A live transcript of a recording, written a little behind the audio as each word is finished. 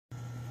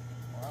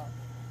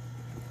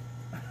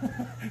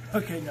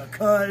Okay, now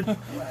cut.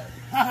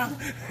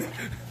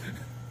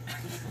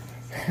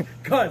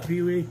 Cut,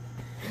 Pee-wee.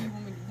 What do you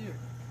want me to do?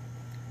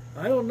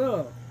 I don't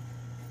know.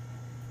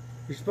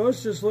 You're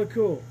supposed to just look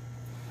cool.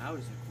 I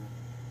always look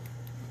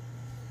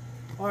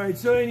cool. Alright,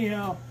 so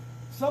anyhow,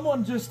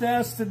 someone just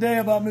asked today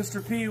about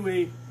Mr.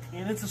 Pee-wee,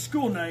 and it's a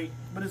school night,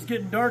 but it's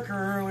getting darker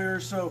earlier,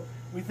 so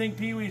we think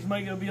Pee-wee's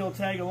might be able to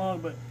tag along,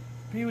 but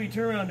Pee-wee,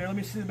 turn around there. Let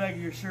me see the back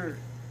of your shirt.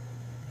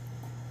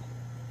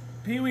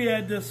 Pee-wee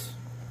had this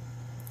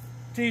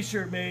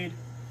t-shirt made,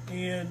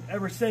 and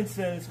ever since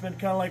then, it's been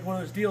kind of like one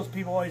of those deals.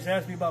 People always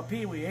ask me about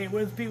Pee-wee. Hey,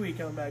 when's Pee-wee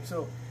coming back?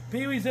 So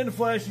Pee-wee's in the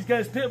flesh. He's got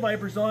his pit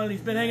vipers on, and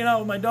he's been hanging out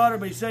with my daughter,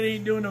 but he said he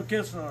ain't doing no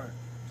kissing on her.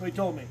 So he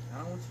told me. I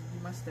don't want you to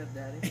be my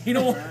stepdaddy. You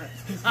know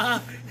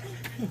what?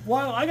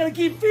 Well, I got to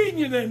keep feeding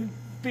you then,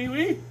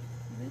 Pee-wee. You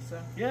think so?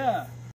 Yeah.